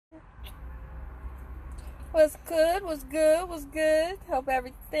What's good? What's good? What's good? Hope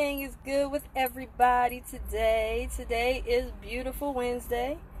everything is good with everybody today. Today is beautiful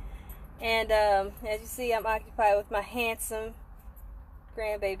Wednesday. And as you see, I'm occupied with my handsome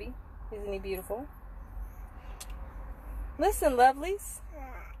grandbaby. Isn't he beautiful? Listen, lovelies.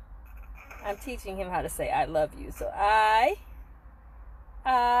 I'm teaching him how to say I love you. So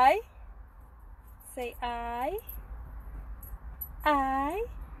say I.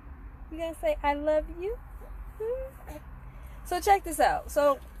 You gotta say I love you. So check this out.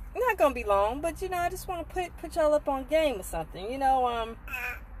 So not gonna be long, but I just want to put y'all up on game or something. You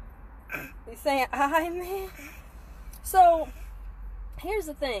saying "I, man." So here's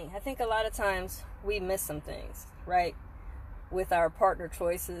the thing. I think a lot of times we miss some things, right? With our partner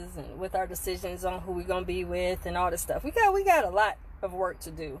choices and with our decisions on who we're gonna be with and all this stuff. We got a lot of work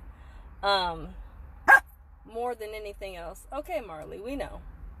to do. More than anything else. Okay, Marley, we know.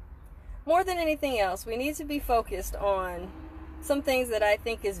 More than anything else, we need to be focused on some things that I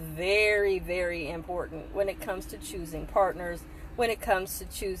think is very, very important when it comes to choosing partners, when it comes to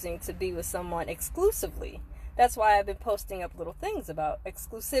choosing to be with someone exclusively. That's why I've been posting up little things about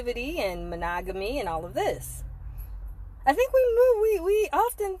exclusivity and monogamy and all of this. I think we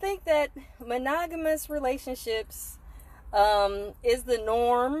often think that monogamous relationships is the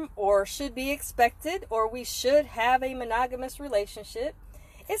norm or should be expected, or we should have a monogamous relationship.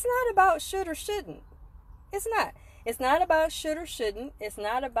 It's not about should or shouldn't. It's not. It's not about should or shouldn't. It's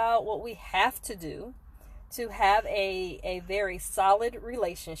not about what we have to do to have a very solid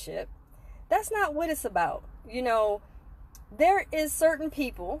relationship. That's not what it's about. There is certain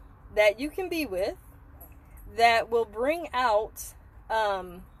people that you can be with that will bring out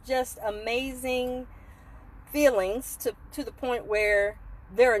just amazing feelings to the point where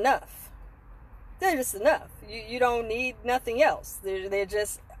they're enough. They're just enough. You don't need nothing else. They're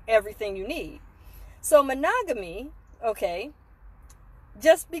just everything you need. So monogamy, okay,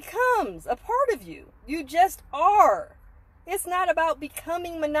 just becomes a part of you. You just are. It's not about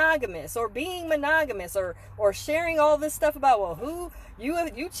becoming monogamous or being monogamous or sharing all this stuff about, well, who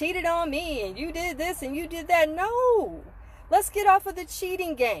you cheated on me and you did this and you did that. No. Let's get off of the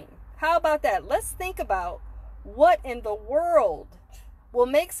cheating game. How about that? Let's think about what in the world will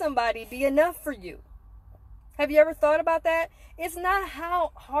make somebody be enough for you. Have you ever thought about that? It's not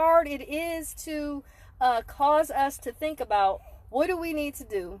how hard it is to cause us to think about what do we need to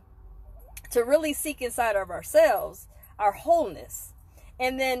do to really seek inside of ourselves our wholeness.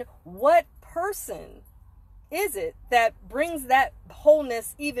 And then what person is it that brings that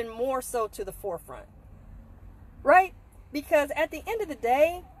wholeness even more so to the forefront? Right? Because at the end of the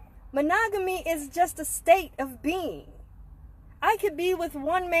day, monogamy is just a state of being. I could be with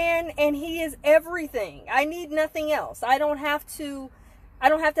one man and he is everything. I need nothing else. I don't have to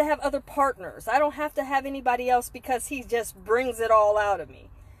have other partners. I don't have to have anybody else because he just brings it all out of me.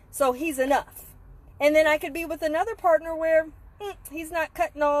 So he's enough. And then I could be with another partner where he's not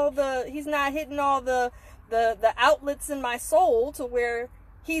hitting all the outlets in my soul to where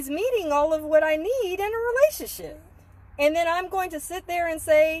he's meeting all of what I need in a relationship. And then I'm going to sit there and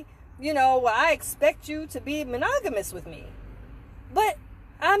say, I expect you to be monogamous with me. But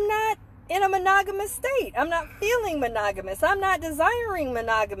I'm not in a monogamous state. I'm not feeling monogamous. I'm not desiring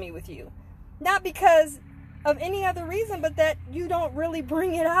monogamy with you. Not because of any other reason, but that you don't really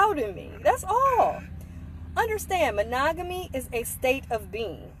bring it out in me. That's all. Understand, monogamy is a state of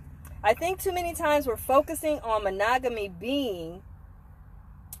being. I think too many times we're focusing on monogamy being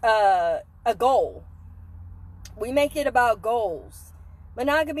a goal. We make it about goals.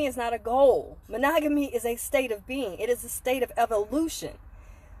 Monogamy is not a goal. Monogamy is a state of being. It is a state of evolution.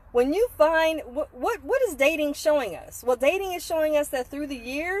 When you find, what is dating showing us? Well, dating is showing us that through the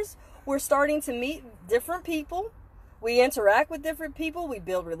years, we're starting to meet different people. We interact with different people. We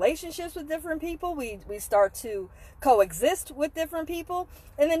build relationships with different people. We start to coexist with different people.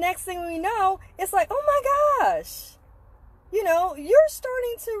 And the next thing we know, it's like, oh my gosh, you're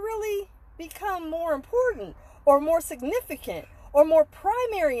starting to really become more important or more significant or more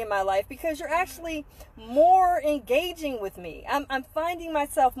primary in my life because you're actually more engaging with me. I'm finding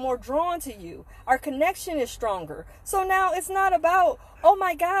myself more drawn to you. Our connection is stronger. So now it's not about, oh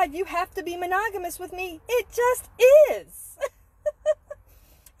my God, you have to be monogamous with me. It just is.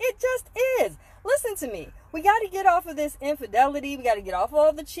 It just is. Listen to me. We got to get off of this infidelity. We got to get off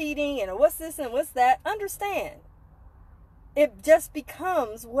all the cheating and what's this and what's that. Understand. It just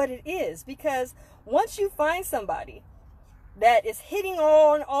becomes what it is, because once you find somebody that is hitting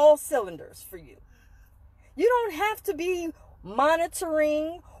on all cylinders for you, you don't have to be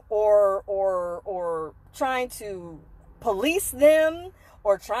monitoring or trying to police them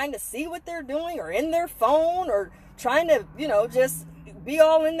or trying to see what they're doing, or in their phone, or trying to, just be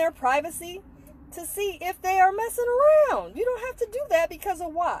all in their privacy to see if they are messing around. You don't have to do that because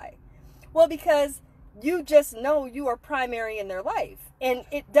of why? Well, because you just know you are primary in their life, and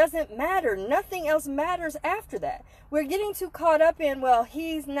it doesn't matter. Nothing else matters after that. We're getting too caught up in, well,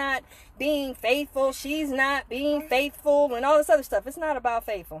 he's not being faithful, she's not being faithful, and all this other stuff. It's not about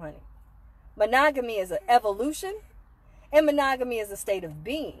faithful, honey. Monogamy is an evolution, and monogamy is a state of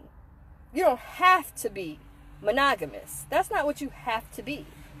being. You don't have to be monogamous. That's not what you have to be.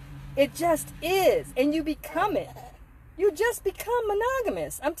 It just is, and you become it. You just become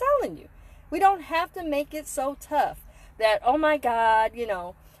monogamous. I'm telling you. We don't have to make it so tough that, oh my God,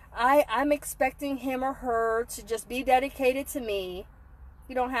 I'm expecting him or her to just be dedicated to me.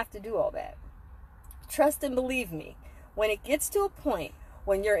 You don't have to do all that. Trust and believe me, when it gets to a point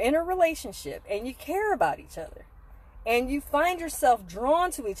when you're in a relationship and you care about each other and you find yourself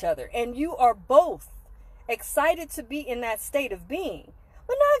drawn to each other and you are both excited to be in that state of being,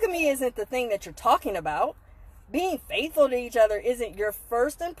 monogamy isn't the thing that you're talking about. Being faithful to each other isn't your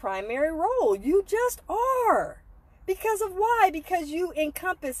first and primary role. You just are. Because of why? Because you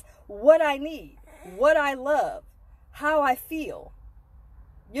encompass what I need, what I love, how I feel.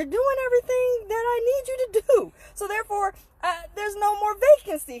 You're doing everything that I need you to do. So therefore, there's no more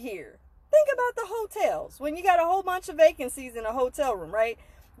vacancy here. Think about the hotels. When you got a whole bunch of vacancies in a hotel room, right?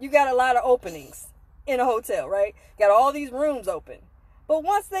 You got a lot of openings in a hotel, right? Got all these rooms open. But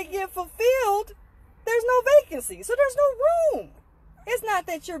once they get fulfilled, there's no vacancy. So there's no room. It's not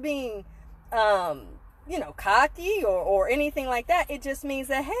that you're being, cocky or anything like that. It just means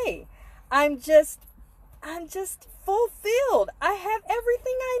that, hey, I'm just fulfilled. I have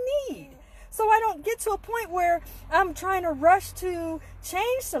everything I need. So I don't get to a point where I'm trying to rush to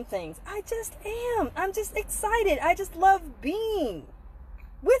change some things. I just am. I'm just excited. I just love being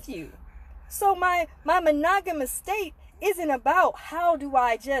with you. So my monogamous state isn't about how do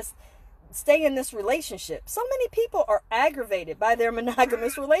I just stay in this relationship. So many people are aggravated by their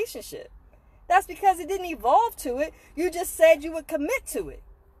monogamous relationship. That's because it didn't evolve to it. You just said you would commit to it.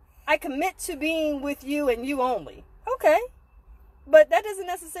 I commit to being with you and you only. Okay. But that doesn't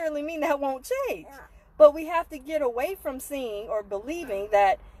necessarily mean that won't change. But we have to get away from seeing or believing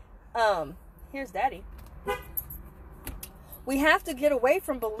that, here's daddy. We have to get away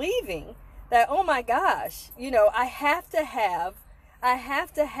from believing that, oh my gosh, I have to have,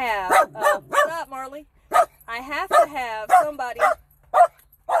 stop, Marley. I have to have somebody.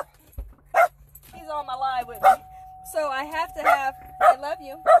 He's on my live with me. So I have to have, I love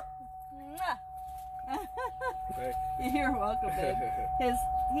you. You're welcome, babe.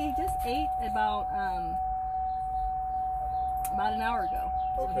 He just ate about an hour ago.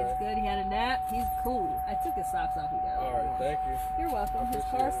 Okay. So he's good. He had a nap. He's cool. I took his socks off. He got all right. Thank you. You're welcome. His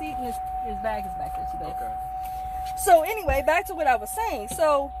car seat and his bag is back there. Too, babe. Okay. So anyway, back to what I was saying.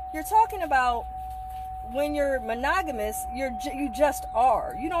 So you're talking about when you're monogamous, you just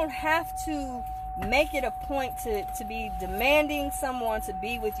are. You don't have to make it a point to be demanding someone to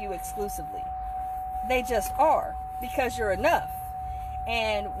be with you exclusively. They just are, because you're enough.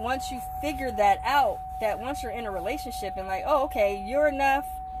 And once you figure that out, that once you're in a relationship and like, oh, okay, you're enough,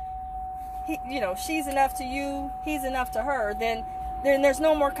 she's enough to you, he's enough to her, then there's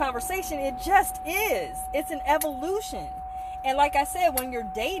no more conversation. It just is. It's an evolution. And like I said, when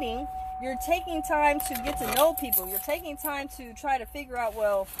you're dating, you're taking time to get to know people. You're taking time to try to figure out,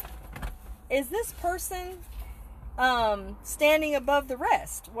 well, is this person standing above the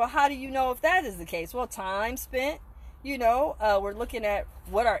rest? Well, how do you know if that is the case? Well, time spent, we're looking at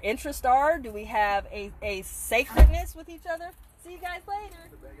what our interests are. Do we have a sacredness with each other? See you guys later.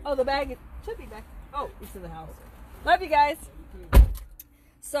 Oh, the bag should be back. Oh, it's in the house. Love you guys.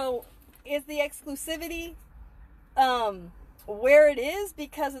 So is the exclusivity where it is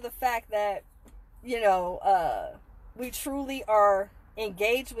because of the fact that, we truly are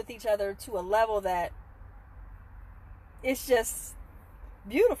engaged with each other to a level that it's just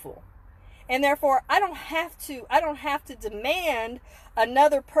beautiful. And therefore, I don't have to demand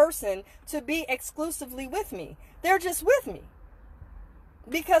another person to be exclusively with me. They're just with me.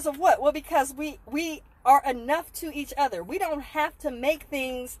 Because of what? Well, because we are enough to each other. We don't have to make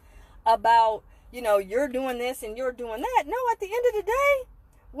things about, you're doing this and you're doing that. No, at the end of the day,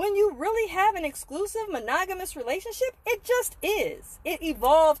 when you really have an exclusive monogamous relationship, it just is. It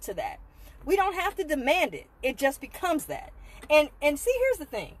evolved to that. We don't have to demand it. It just becomes that. And see, here's the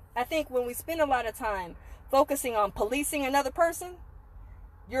thing. I think when we spend a lot of time focusing on policing another person,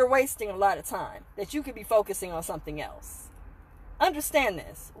 you're wasting a lot of time that you could be focusing on something else. Understand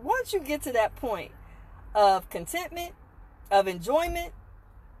this. Once you get to that point of contentment, of enjoyment,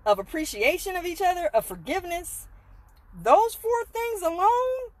 of appreciation of each other, of forgiveness, those 4 things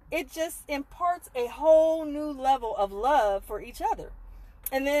alone, it just imparts a whole new level of love for each other.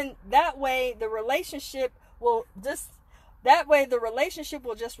 And then that way the relationship will just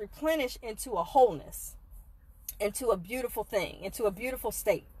replenish into a wholeness, into a beautiful thing, into a beautiful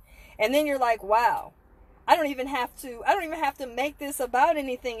state. And then you're like, wow, I don't even have to make this about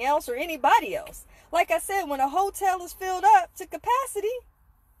anything else or anybody else. Like I said, when a hotel is filled up to capacity,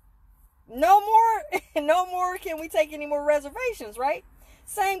 no more can we take any more reservations, right?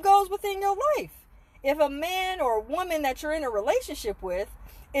 Same goes within your life. If a man or a woman that you're in a relationship with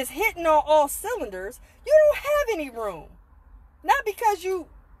is hitting on all cylinders, you don't have any room. Not because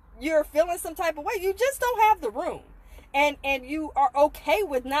you're feeling some type of way, you just don't have the room. And you are okay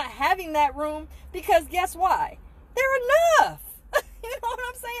with not having that room, because guess why? They're enough. You know what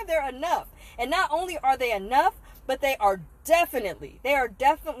I'm saying? They're enough. And not only are they enough, but they are definitely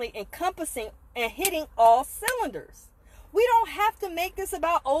encompassing and hitting all cylinders. We don't have to make this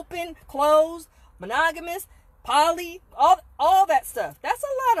about open, closed, monogamous, poly, all that stuff. That's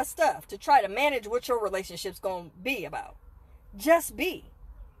a lot of stuff to try to manage what your relationship's going to be about. Just be.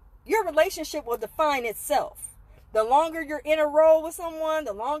 Your relationship will define itself. The longer you're in a role with someone,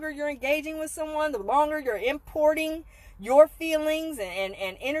 the longer you're engaging with someone, the longer you're importing your feelings and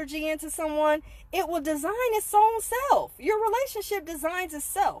energy into someone, it will design its own self. Your relationship designs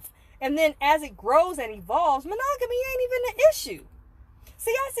itself. And then as it grows and evolves, monogamy ain't even an issue.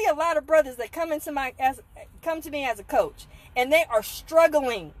 See, I see a lot of brothers that come to me as a coach, and they are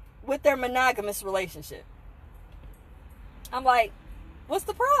struggling with their monogamous relationship. I'm like, what's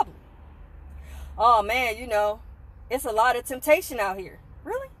the problem? Oh man, it's a lot of temptation out here.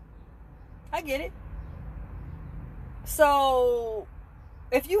 Really? I get it. So,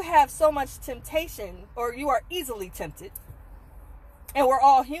 if you have so much temptation, or you are easily tempted, and we're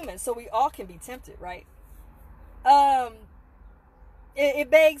all human, so we all can be tempted, right? I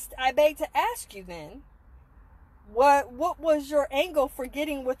beg to ask you then, what was your angle for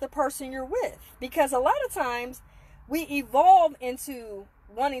getting with the person you're with? Because a lot of times we evolve into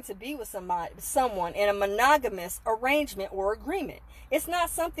wanting to be with someone in a monogamous arrangement or agreement. It's not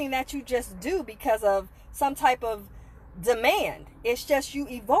something that you just do because of some type of demand. It's just you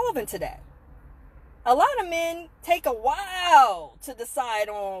evolve into that. A lot of men take a while to decide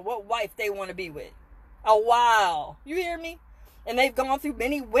on what wife they want to be with. A while. You hear me? And they've gone through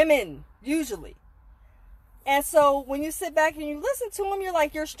many women, usually. And so when you sit back and you listen to them, you're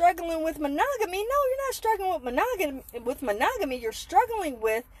like, you're struggling with monogamy. No, you're not struggling with monogamy. You're struggling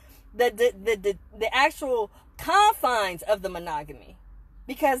with the actual confines of the monogamy.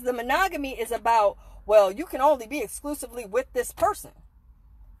 Because the monogamy is about, well, you can only be exclusively with this person.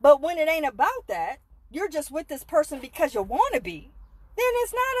 But when it ain't about that, you're just with this person because you want to be, then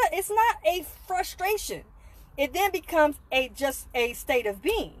it's not a frustration. It then becomes just a state of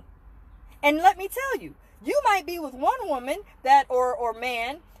being. And let me tell you, you might be with one woman or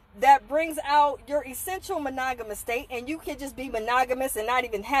man that brings out your essential monogamous state, and you can just be monogamous and not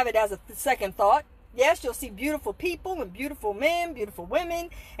even have it as a second thought. Yes, you'll see beautiful people and beautiful men, beautiful women,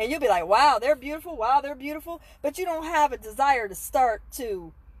 and you'll be like, wow, they're beautiful. Wow, they're beautiful. But you don't have a desire to start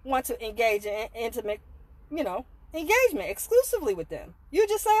to want to engage in intimate, engagement exclusively with them. You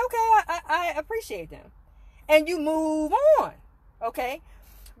just say, okay, I appreciate them. And you move on. Okay.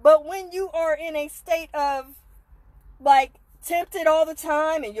 But when you are in a state of like tempted all the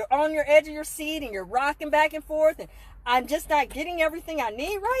time, and you're on your edge of your seat and you're rocking back and forth, and I'm just not getting everything I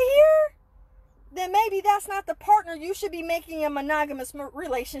need right here, then maybe that's not the partner you should be making a monogamous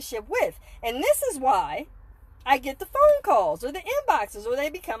relationship with. And this is why I get the phone calls or the inboxes, or they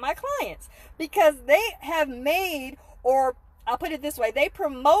become my clients, because they have made, or I'll put it this way, they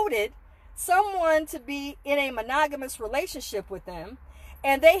promoted someone to be in a monogamous relationship with them,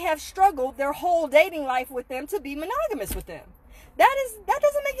 and they have struggled their whole dating life with them to be monogamous with them. That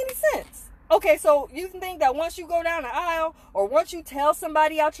doesn't make any sense. Okay, so you think that once you go down the aisle, or once you tell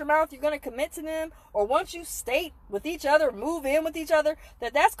somebody out your mouth you're going to commit to them, or once you state with each other, move in with each other,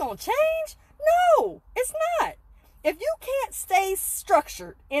 that's going to change? No, it's not. If you can't stay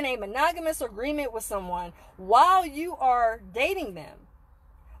structured in a monogamous agreement with someone while you are dating them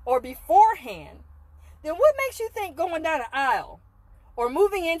or beforehand, then what makes you think going down the aisle or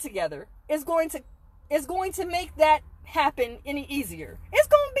moving in together is going to make that happen any easier?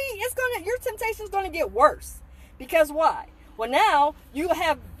 Your temptation is going to get worse. Because why? Well, now you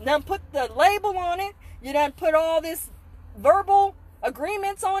have done put the label on it. You done put all this verbal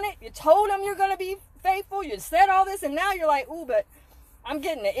agreements on it. You told them you're going to be faithful. You said all this, and now you're like, ooh, but I'm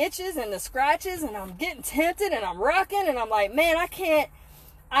getting the itches and the scratches, and I'm getting tempted, and I'm rocking, and I'm like, man, I can't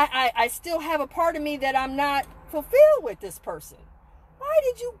I still have a part of me that I'm not fulfilled with this person. Why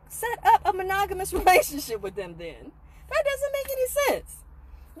did you set up a monogamous relationship with them then? That doesn't make any sense.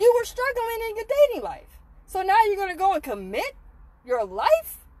 You were struggling in your dating life. So now you're going to go and commit your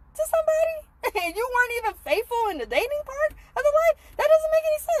life to somebody? And you weren't even faithful in the dating part of the life? That doesn't make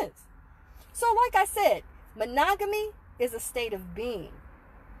any sense. So like I said, monogamy is a state of being.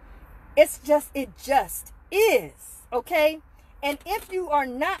 It just is, okay? And if you are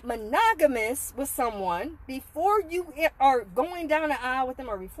not monogamous with someone before you are going down the aisle with them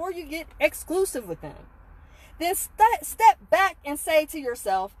or before you get exclusive with them, then step back and say to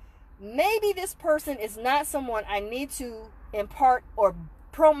yourself, maybe this person is not someone I need to impart or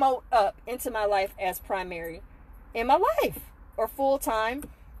promote up into my life as primary in my life or full-time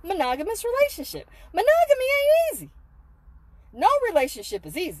monogamous relationship. Monogamy ain't easy. No relationship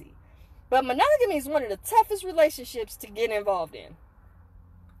is easy. But monogamy is one of the toughest relationships to get involved in.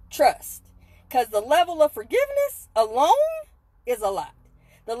 Trust. Because the level of forgiveness alone is a lot.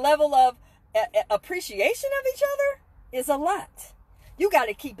 The level of appreciation of each other is a lot. You got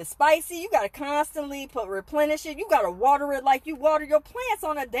to keep it spicy. You got to constantly replenish it. You got to water it like you water your plants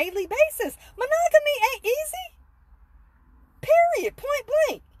on a daily basis. Monogamy ain't easy. Period. Point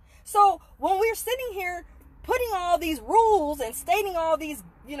blank. So when we're sitting here putting all these rules and stating all these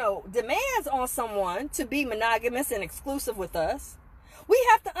demands on someone to be monogamous and exclusive with us, we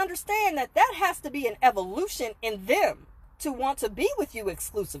have to understand that that has to be an evolution in them to want to be with you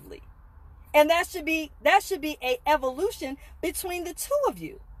exclusively. And that should be a evolution between the two of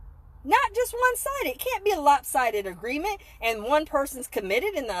you, not just one-sided. It can't be a lopsided agreement and one person's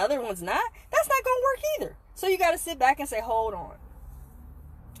committed and the other one's not. That's not going to work either. So you got to sit back and say, hold on.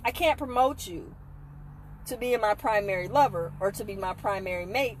 I can't promote you to be my primary lover or to be my primary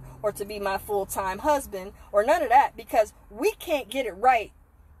mate or to be my full-time husband or none of that, because we can't get it right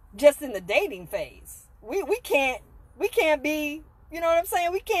just in the dating phase. We can't be, you know what I'm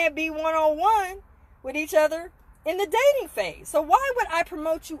saying? We can't be one-on-one with each other in the dating phase. So why would I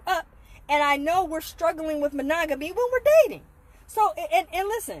promote you up? And I know we're struggling with monogamy when we're dating. So, and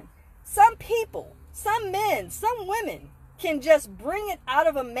listen, some people, some men, some women can just bring it out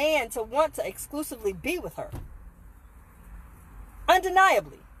of a man to want to exclusively be with her.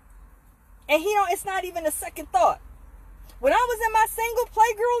 Undeniably. And it's not even a second thought. When I was in my single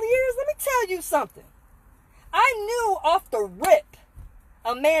playgirl years, let me tell you something. I knew off the rip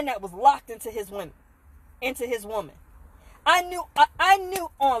a man that was locked into his woman. I knew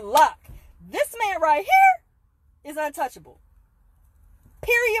on lock. This man right here is untouchable.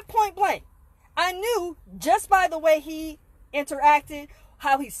 Period, point blank. I knew just by the way he interacted,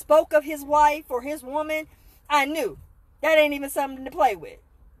 how he spoke of his wife or his woman. I knew that ain't even something to play with.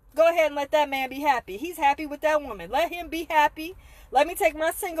 Go ahead and let that man be happy. He's happy with that woman. Let him be happy. Let me take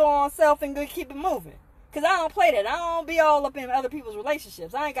my single on self and go keep it moving. Because I don't play that. I don't be all up in other people's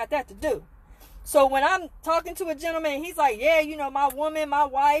relationships. I ain't got that to do. So when I'm talking to a gentleman, he's like, yeah, my woman, my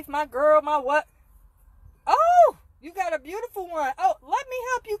wife, my girl, my what? Oh, you got a beautiful one. Oh, let me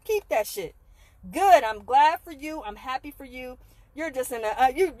help you keep that shit. Good. I'm glad for you. I'm happy for you. You're just in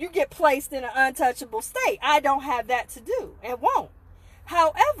you get placed in an untouchable state. I don't have that to do and won't.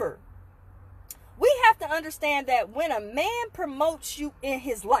 However, we have to understand that when a man promotes you in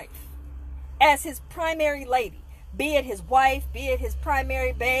his life as his primary lady, be it his wife, be it his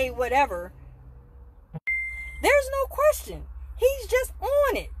primary babe, whatever, there's no question. He's just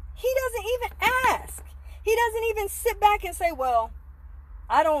on it. He doesn't even ask. He doesn't even sit back and say, well,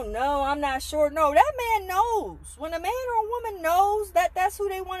 I don't know. I'm not sure. No, that man knows. When a man or a woman knows that that's who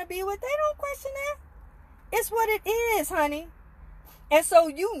they want to be with, they don't question that. It's what it is, honey. And so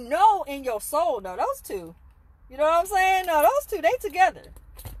in your soul, no, those two, you know what I'm saying? No, those two, they together.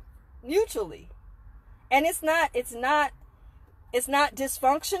 Mutually. And it's not dysfunctional,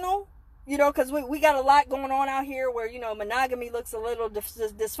 because we got a lot going on out here where, monogamy looks a little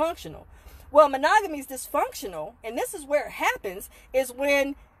dysfunctional. Well, monogamy is dysfunctional, and this is where it happens, is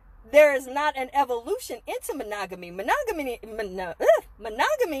when there is not an evolution into monogamy. Monogamy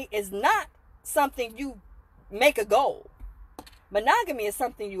is not something you make a goal. Monogamy is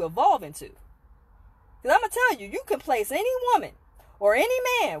something you evolve into. Because I'm going to tell you, you can place any woman or any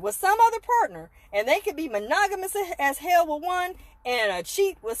man with some other partner, and they could be monogamous as hell with one and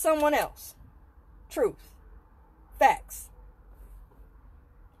cheat with someone else. Truth. Facts.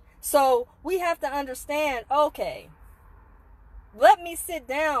 So we have to understand, okay, let me sit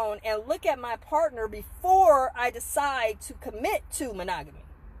down and look at my partner before I decide to commit to monogamy.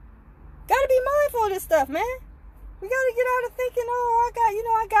 Got to be mindful of this stuff, man. We got to get out of thinking, oh,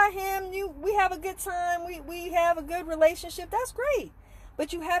 I got him. We have a good time. We have a good relationship. That's great.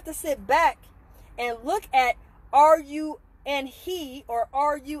 But you have to sit back and look at, are you and he, or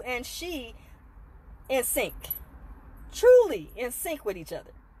are you and she in sync? Truly in sync with each other.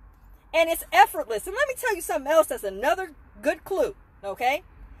 And it's effortless. And let me tell you something else that's another good clue, okay?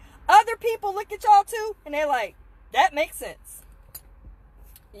 Other people look at y'all too, and they're like, that makes sense.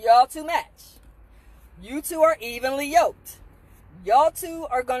 Y'all two match. You two are evenly yoked. Y'all two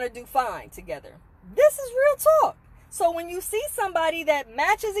are going to do fine together. This is real talk. So when you see somebody that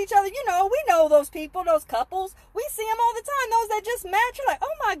matches each other, you know, we know those people, those couples. We see them all the time. Those that just match, you're like,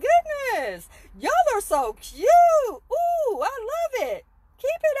 oh my goodness, y'all are so cute. Ooh, I love it.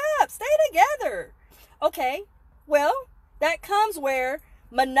 Keep it up. Stay together. Okay, well, that comes where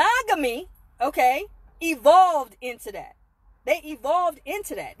monogamy, okay, evolved into that. They evolved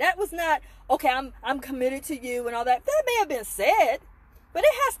into that. That was not, okay, I'm committed to you and all that. That may have been said, but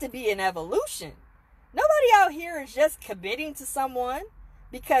it has to be an evolution. Nobody out here is just committing to someone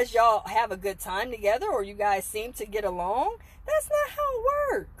because y'all have a good time together or you guys seem to get along. That's not how it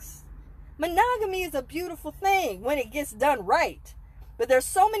works. Monogamy is a beautiful thing when it gets done right. But there's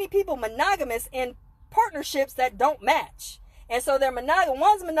so many people monogamous in partnerships that don't match. And so they're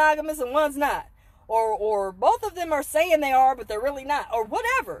one's monogamous and one's not. Or both of them are saying they are, but they're really not. Or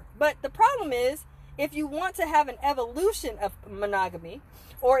whatever. But the problem is, if you want to have an evolution of monogamy,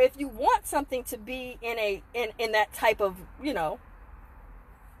 or if you want something to be in that type of, you know,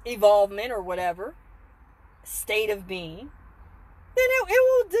 evolvement or whatever, state of being, then it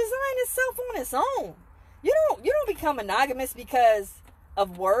will design itself on its own. You don't become monogamous because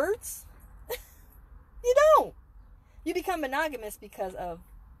of words. You don't. You become monogamous because of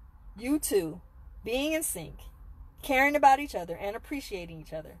you two being in sync, caring about each other and appreciating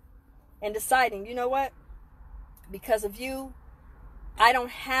each other, and deciding, you know what, because of you, I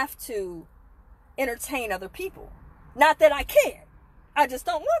don't have to entertain other people. Not that I can't. I just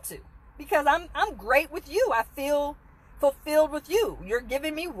don't want to. Because I'm great with you. I feel fulfilled with you. You're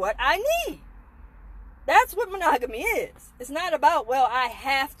giving me what I need. That's what monogamy is. It's not about, well, I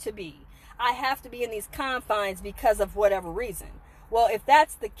have to be. I have to be in these confines because of whatever reason. Well, if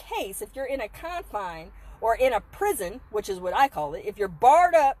that's the case, if you're in a confine or in a prison, which is what I call it, if you're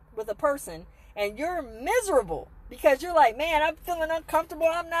barred up with a person and you're miserable because you're like, man, I'm feeling uncomfortable.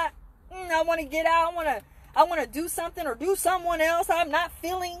 I'm not, I want to get out. I want to do something or do someone else. I'm not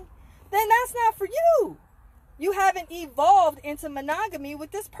feeling, then that's not for you. You haven't evolved into monogamy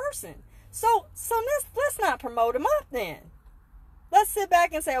with this person. So let's not promote them up then. Let's sit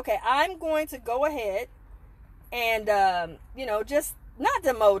back and say, okay, I'm going to go ahead and, just not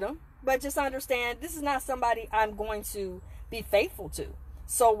demote them, but just understand this is not somebody I'm going to be faithful to.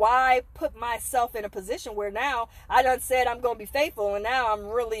 So why put myself in a position where now I done said I'm going to be faithful and now I'm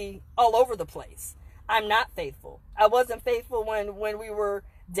really all over the place. I'm not faithful. I wasn't faithful when we were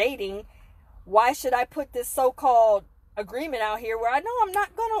dating. Why should I put this so-called agreement out here where I know I'm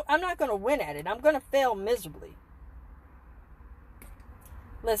not going to win at it. I'm going to fail miserably.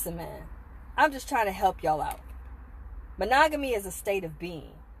 Listen, man, I'm just trying to help y'all out. Monogamy is a state of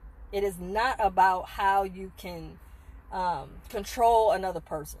being. It is not about how you can control another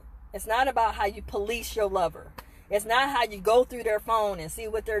person. It's not about how you police your lover. It's not how you go through their phone and see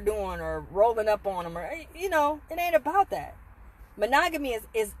what they're doing or rolling up on them, or, it ain't about that. Monogamy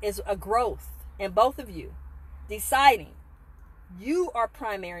is a growth in both of you deciding you are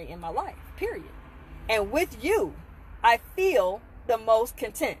primary in my life, period. And with you, I feel the most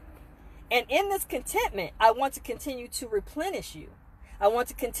content. And in this contentment, I want to continue to replenish you. I want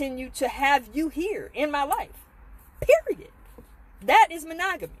to continue to have you here in my life. Period. That is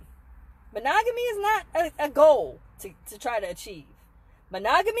monogamy. Monogamy is not a goal to try to achieve.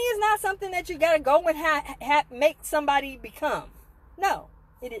 Monogamy is not something that you got to go and make somebody become. No,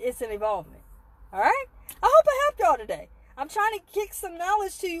 it's an evolvement. All right? I hope I helped y'all today. I'm trying to kick some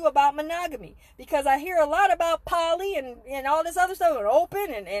knowledge to you about monogamy because I hear a lot about poly and all this other stuff and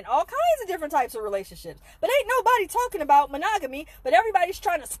open and all kinds of different types of relationships. But ain't nobody talking about monogamy, but everybody's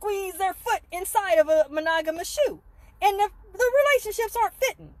trying to squeeze their foot inside of a monogamous shoe. And the relationships aren't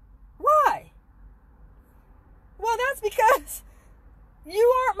fitting. Why? Well, that's because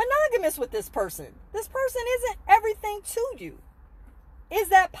you aren't monogamous with this person. This person isn't everything to you. Is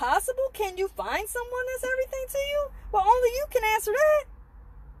that possible? Can you find someone that's everything to you? Well, only you can answer that.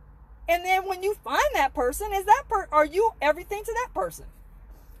 And then when you find that person, are you everything to that person?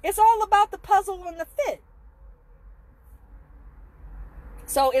 It's all about the puzzle and the fit.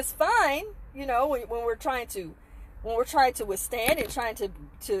 So it's fine, when we're trying to when we're trying to withstand and trying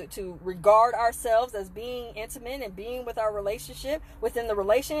to regard ourselves as being intimate and being with our relationship within the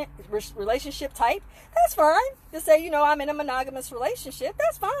relationship type, that's fine. To say, you know, I'm in a monogamous relationship,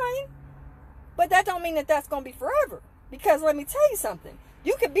 that's fine. But that don't mean that that's going to be forever. Because let me tell you something.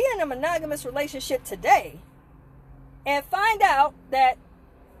 You could be in a monogamous relationship today and find out that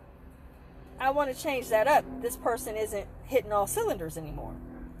I want to change that up. This person isn't hitting all cylinders anymore.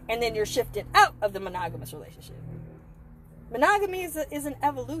 And then you're shifted out of the monogamous relationship. Monogamy is an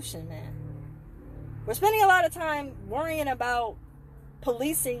evolution, man. We're spending a lot of time worrying about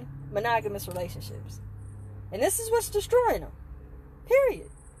policing monogamous relationships. And this is what's destroying them. Period.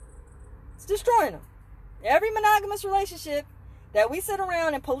 It's destroying them. Every monogamous relationship that we sit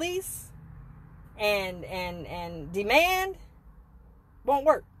around and police and demand won't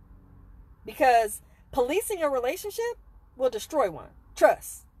work. Because policing a relationship will destroy one.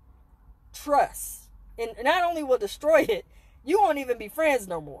 Trust. And not only will destroy it, you won't even be friends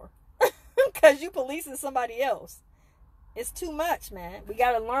no more. Because you policing somebody else. It's too much, man. We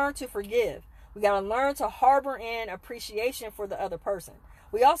got to learn to forgive. We got to learn to harbor in appreciation for the other person.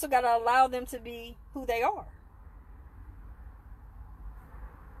 We also got to allow them to be who they are.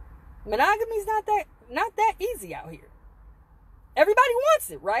 Monogamy's not that easy out here. Everybody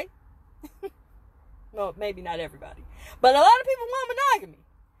wants it, right? Well, maybe not everybody. But a lot of people want monogamy.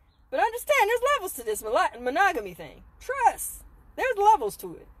 But understand, there's levels to this monogamy thing. Trust. There's levels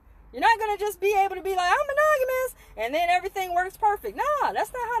to it. You're not going to just be able to be like, I'm monogamous, and then everything works perfect. Nah,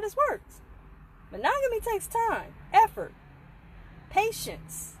 that's not how this works. Monogamy takes time, effort,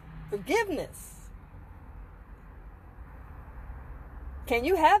 patience, forgiveness. Can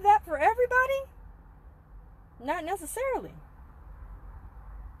you have that for everybody? Not necessarily.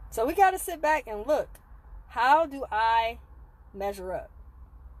 So we got to sit back and look. How do I measure up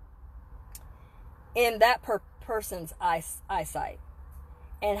in that person's eyesight?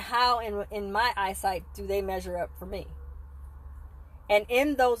 And how in my eyesight do they measure up for me? And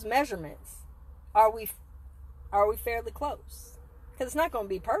in those measurements, are we fairly close? Because it's not going to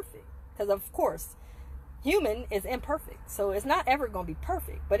be perfect. Because of course, human is imperfect. So it's not ever going to be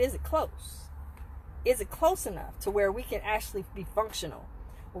perfect. But is it close? Is it close enough to where we can actually be functional?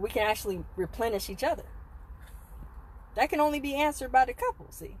 Where we can actually replenish each other? That can only be answered by the couple,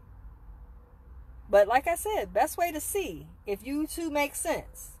 see? But like I said, best way to see if you two make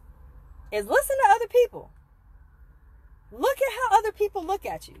sense is listen to other people. Look at how other people look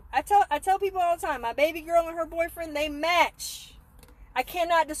at you. I tell people all the time, my baby girl and her boyfriend, they match. I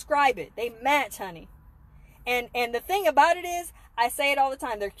cannot describe it. They match, honey. And the thing about it is, I say it all the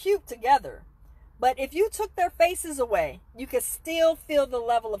time, they're cute together. But if you took their faces away, you could still feel the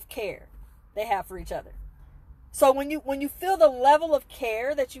level of care they have for each other. So when you feel the level of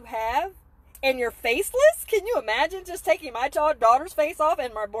care that you have, and you're faceless, can you imagine just taking my daughter's face off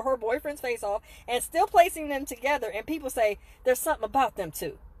and her boyfriend's face off and still placing them together, and people say there's something about them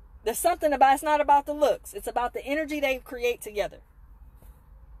too. There's something about, it's not about the looks. It's about the energy they create together.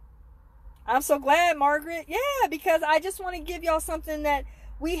 I'm so glad, Margaret. Yeah, because I just want to give y'all something that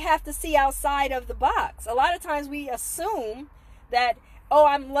we have to see outside of the box. A lot of times we assume that, oh,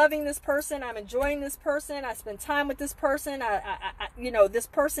 I'm loving this person, I'm enjoying this person, I spend time with this person, this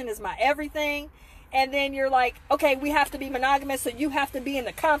person is my everything. And then you're like, okay, we have to be monogamous, so you have to be in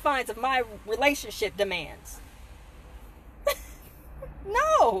the confines of my relationship demands.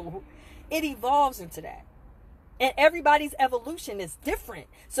 No, it evolves into that. And everybody's evolution is different.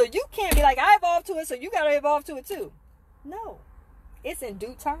 So you can't be like, I evolved to it, so you got to evolve to it too. No, it's in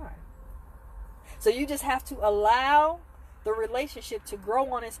due time. So you just have to allow the relationship to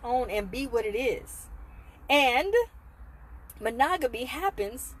grow on its own and be what it is. And monogamy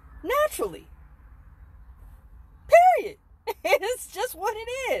happens naturally. Period. It's just what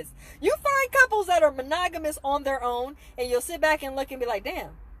it is. You find couples that are monogamous on their own, and you'll sit back and look and be like,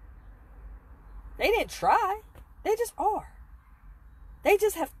 damn, they didn't try. They just are. They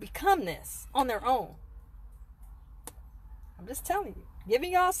just have become this on their own. I'm just telling you.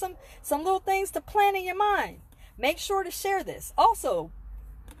 Giving y'all some little things to plan in your mind. Make sure to share this. Also,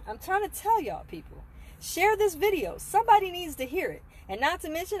 I'm trying to tell y'all, people, share this video. Somebody needs to hear it. And not to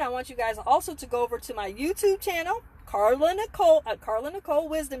mention, I want you guys also to go over to my YouTube channel, Carla Nicole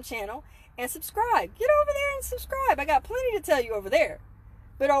Wisdom channel, and subscribe. Get over there and subscribe. I got plenty to tell you over there.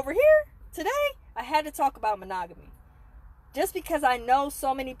 But over here, today, I had to talk about monogamy. Just because I know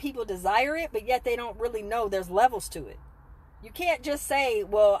so many people desire it, but yet they don't really know there's levels to it. You can't just say,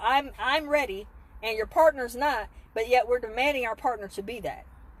 well, I'm ready, and your partner's not, but yet we're demanding our partner to be that.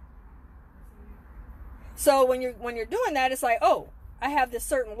 So when you're doing that, it's like, oh, I have this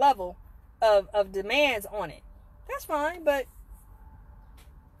certain level of demands on it. That's fine, but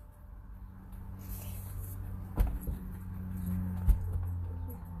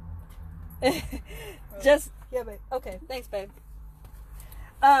just, yeah, babe. Okay, thanks, babe.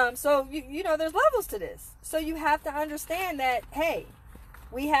 So you know, there's levels to this. So you have to understand that, hey,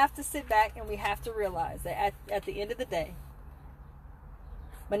 we have to sit back and we have to realize that at the end of the day,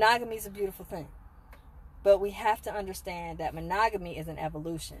 monogamy is a beautiful thing. But we have to understand that monogamy is an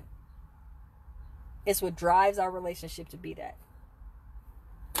evolution. It's what drives our relationship to be that.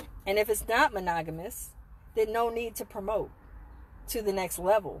 And if it's not monogamous, then no need to promote to the next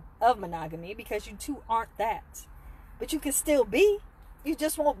level of monogamy, because you two aren't that. But you can still be. You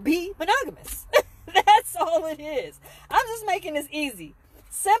just won't be monogamous. That's all it is. I'm just making this easy.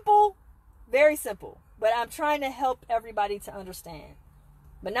 Simple, very simple. But I'm trying to help everybody to understand.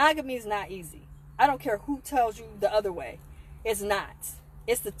 Monogamy is not easy. I don't care who tells you the other way. It's not.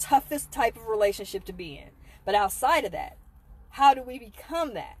 It's the toughest type of relationship to be in. But outside of that, how do we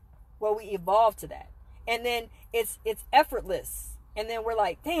become that? Well, we evolve to that. And then it's effortless. And then we're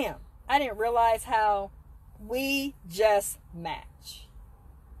like, damn, I didn't realize how we just match.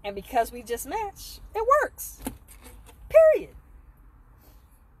 And because we just match, it works. Period.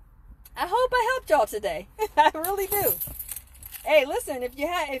 I hope I helped y'all today. I really do. Hey, listen,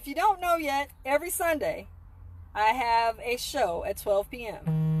 if you don't know yet, every Sunday I have a show at 12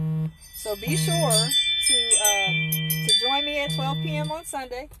 p.m. So be sure to join me at 12 p.m. on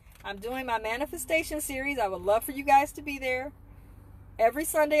Sunday. I'm doing my manifestation series. I would love for you guys to be there. Every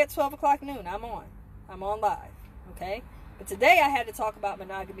Sunday at 12 o'clock noon, I'm on live, okay? But today I had to talk about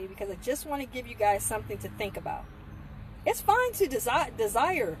monogamy because I just want to give you guys something to think about. It's fine to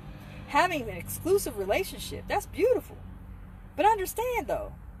desire having an exclusive relationship. That's beautiful. But understand,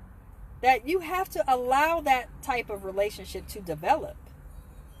 though, that you have to allow that type of relationship to develop.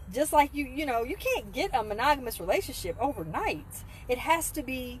 Just like you know, you can't get a monogamous relationship overnight. It has to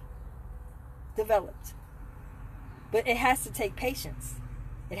be developed. But it has to take patience.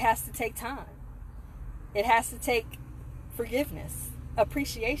 It has to take time. It has to take forgiveness,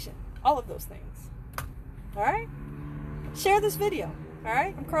 appreciation, all of those things. All right? Share this video. All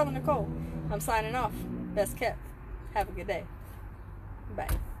right? I'm Carla Nicole. I'm signing off. Best kept. Have a good day. Bye.